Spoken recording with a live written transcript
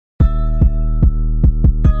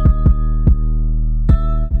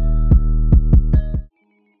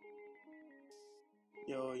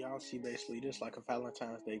see, basically this like a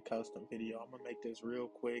Valentine's Day custom video. I'm gonna make this real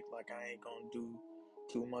quick, like I ain't gonna do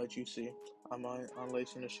too much. You see, I'm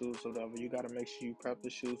unlacing the shoes or whatever. You gotta make sure you prep the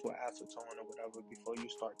shoes with acetone or whatever before you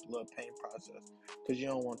start the little paint process, because you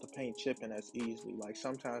don't want the paint chipping as easily. Like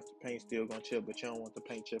sometimes the paint still gonna chip, but you don't want the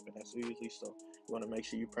paint chipping as easily, so you want to make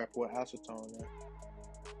sure you prep with acetone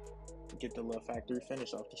and get the little factory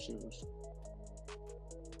finish off the shoes.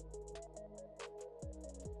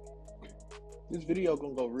 This video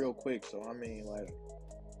gonna go real quick, so I mean, like,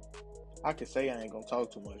 I could say I ain't gonna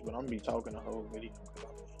talk too much, but I'm gonna be talking the whole video, because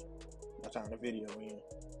I mean, that's how the video in.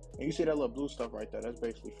 And you see that little blue stuff right there? That's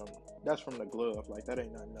basically from the glove. Like, that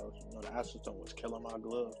ain't nothing else. You know, the acetone was killing my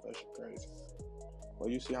gloves. That shit crazy. Well,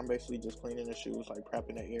 you see, I'm basically just cleaning the shoes, like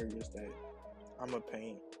prepping the areas that I'm gonna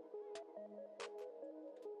paint.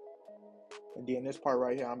 And then this part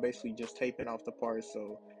right here, I'm basically just taping off the parts,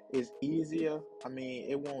 so it's easier. I mean,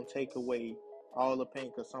 it won't take away all the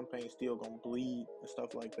paint, because some paint still gonna bleed and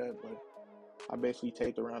stuff like that, but I basically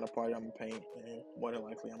taped around the part I'm gonna paint, and more than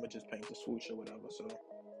likely I'm gonna just paint the swoosh or whatever. So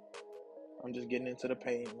I'm just getting into the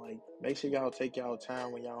paint. Like, make sure y'all take y'all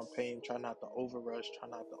time when y'all paint. Try not to over rush, try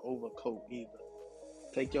not to overcoat either.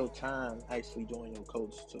 Take your time actually doing your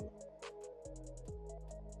coats too.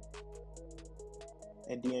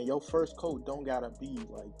 And then your first coat don't gotta be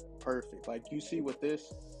like perfect. Like, you see with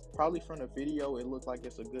this, probably from the video it looked like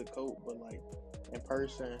it's a good coat, but like in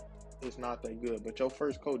person it's not that good. But your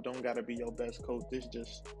first coat don't gotta be your best coat. This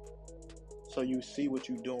just so you see what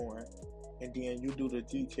you're doing, and then you do the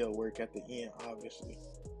detail work at the end, obviously.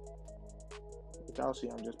 But y'all see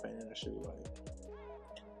I'm just painting a shoe. Like,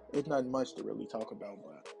 it's not much to really talk about,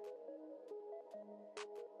 but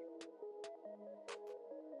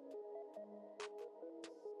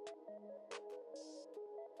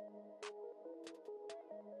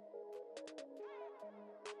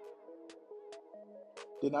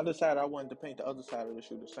then I decided I wanted to paint the other side of the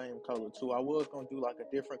shoe the same color too. I was gonna do like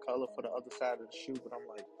a different color for the other side of the shoe, but I'm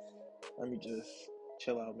like, let me just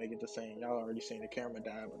chill out, make it the same. Y'all already seen the camera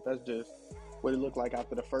die, but that's just what it looked like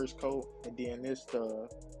after the first coat. And then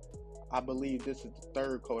I believe this is the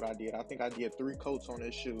third coat I did. I think I did 3 coats on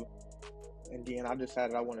this shoe. And then I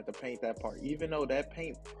decided I wanted to paint that part. Even though that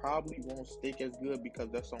paint probably won't stick as good because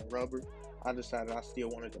that's on rubber, I decided I still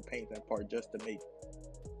wanted to paint that part just to make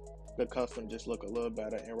the custom just look a little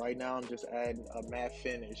better. And right now I'm just adding a matte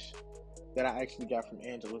finish that I actually got from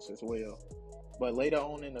Angelus as well. But later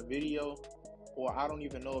on in the video, or I don't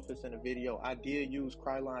even know if it's in the video, I did use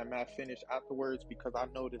Krylon matte finish afterwards, because I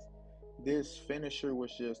noticed this finisher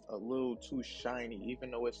was just a little too shiny.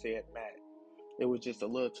 Even though it said matte, it was just a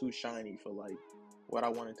little too shiny for like what I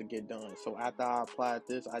wanted to get done. So after I applied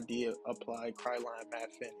this, I did apply Krylon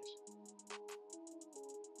matte finish.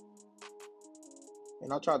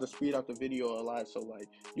 And I tried to speed up the video a lot, so like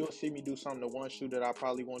you'll see me do something to one shoe that I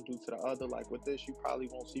probably won't do to the other. Like with this, you probably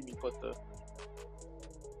won't see me put the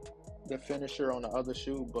finisher on the other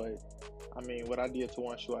shoe, but I mean, what I did to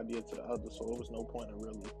one shoe, I did to the other, so it was no point in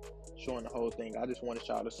really showing the whole thing. I just wanted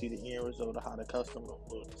y'all to see the end result of how the custom gonna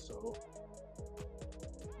look, so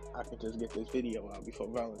I can just get this video out before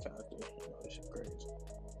Valentine's Day. You know, this shit crazy.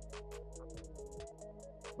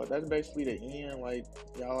 But that's basically the end, like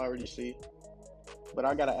y'all already see. But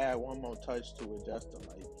I gotta add one more touch to it just to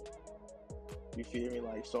like, you feel me?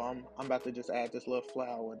 Like, so I'm about to just add this little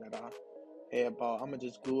flower that I had bought. I'm gonna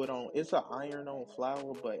just glue it on. It's an iron-on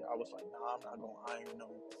flower, but I was like, nah, I'm not gonna iron on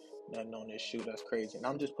nothing on this shoe. That's crazy. And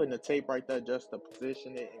I'm just putting the tape right there just to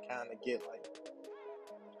position it and kind of get like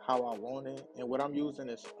how I want it. And what I'm using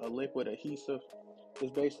is a liquid adhesive.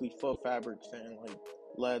 It's basically for fabrics and like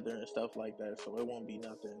leather and stuff like that, so it won't be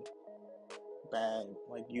nothing bad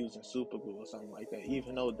like using super glue or something like that,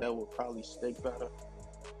 even though that would probably stick better.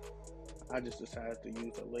 I just decided to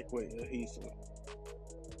use a liquid adhesive.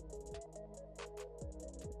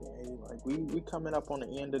 And like we coming up on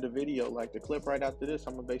the end of the video. Like the clip right after this,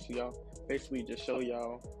 I'm gonna basically just show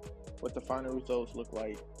y'all what the final results look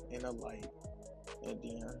like in a light. And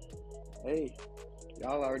then, hey,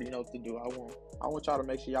 y'all already know what to do. I want y'all to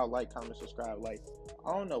make sure y'all like, comment, subscribe. Like,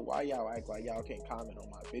 I don't know why y'all act like y'all can't comment on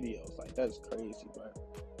my videos. Like, that's crazy, but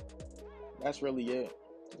that's really it.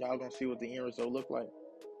 Y'all gonna see what the end result look like.